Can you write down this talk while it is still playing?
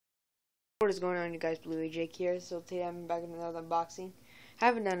What is going on, you guys? Bluray Jake here. So today I'm back in another unboxing. I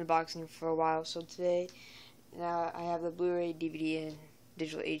haven't done unboxing for a while, so today I have the Blu-ray, DVD, and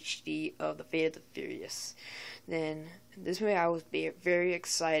digital HD of The Fate of the Furious. Then this movie, I was very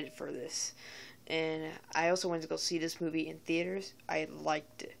excited for this, and I also went to go see this movie in theaters. I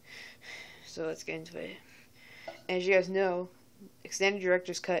liked it, so let's get into it. As you guys know, extended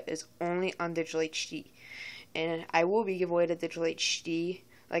director's cut is only on digital HD, and I will be giving away the digital HD.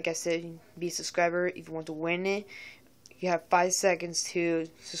 Like I said, be a subscriber if you want to win it. You have 5 seconds to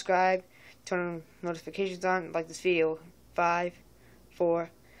subscribe, turn notifications on, like this video. 5, 4,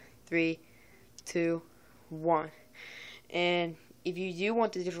 3, 2, 1. And if you do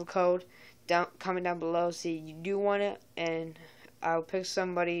want the digital code, comment down below, say you do want it, and I'll pick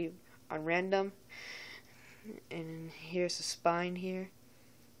somebody on random. And here's the spine here.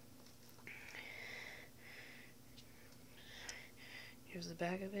 Here's the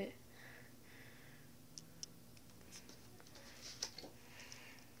back of it.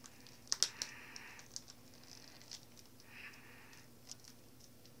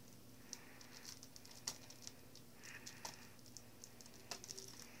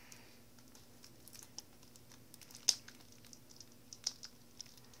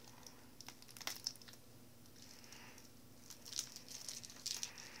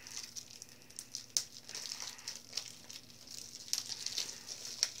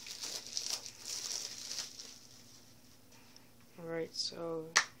 Alright, so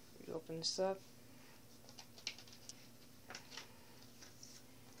you open this up.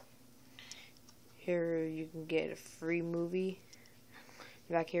 Here you can get a free movie.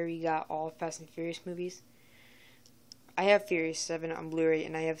 Back here you got all Fast and Furious movies. I have Furious 7 on Blu-ray,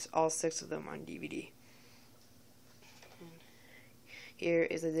 and I have all 6 of them on DVD. Here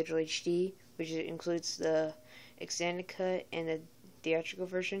is the digital HD, which includes the extended cut and the theatrical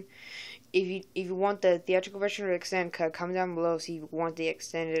version. If you want the theatrical version or the extended cut, comment down below so you want the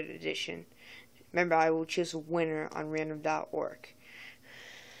extended edition. Remember, I will choose a winner on random.org.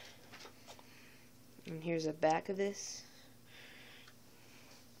 And here's the back of this.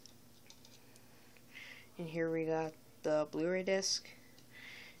 And here we got the Blu-ray disc.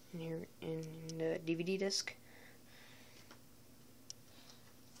 And here in the DVD disc.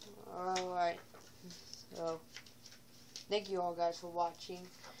 Alright. So thank you all guys for watching,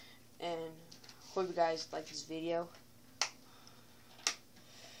 and hope you guys like this video.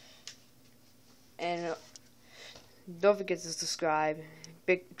 And don't forget to subscribe,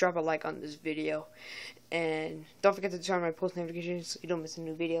 drop a like on this video, and don't forget to turn on my post notifications so you don't miss a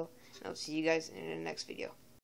new video. And I'll see you guys in the next video.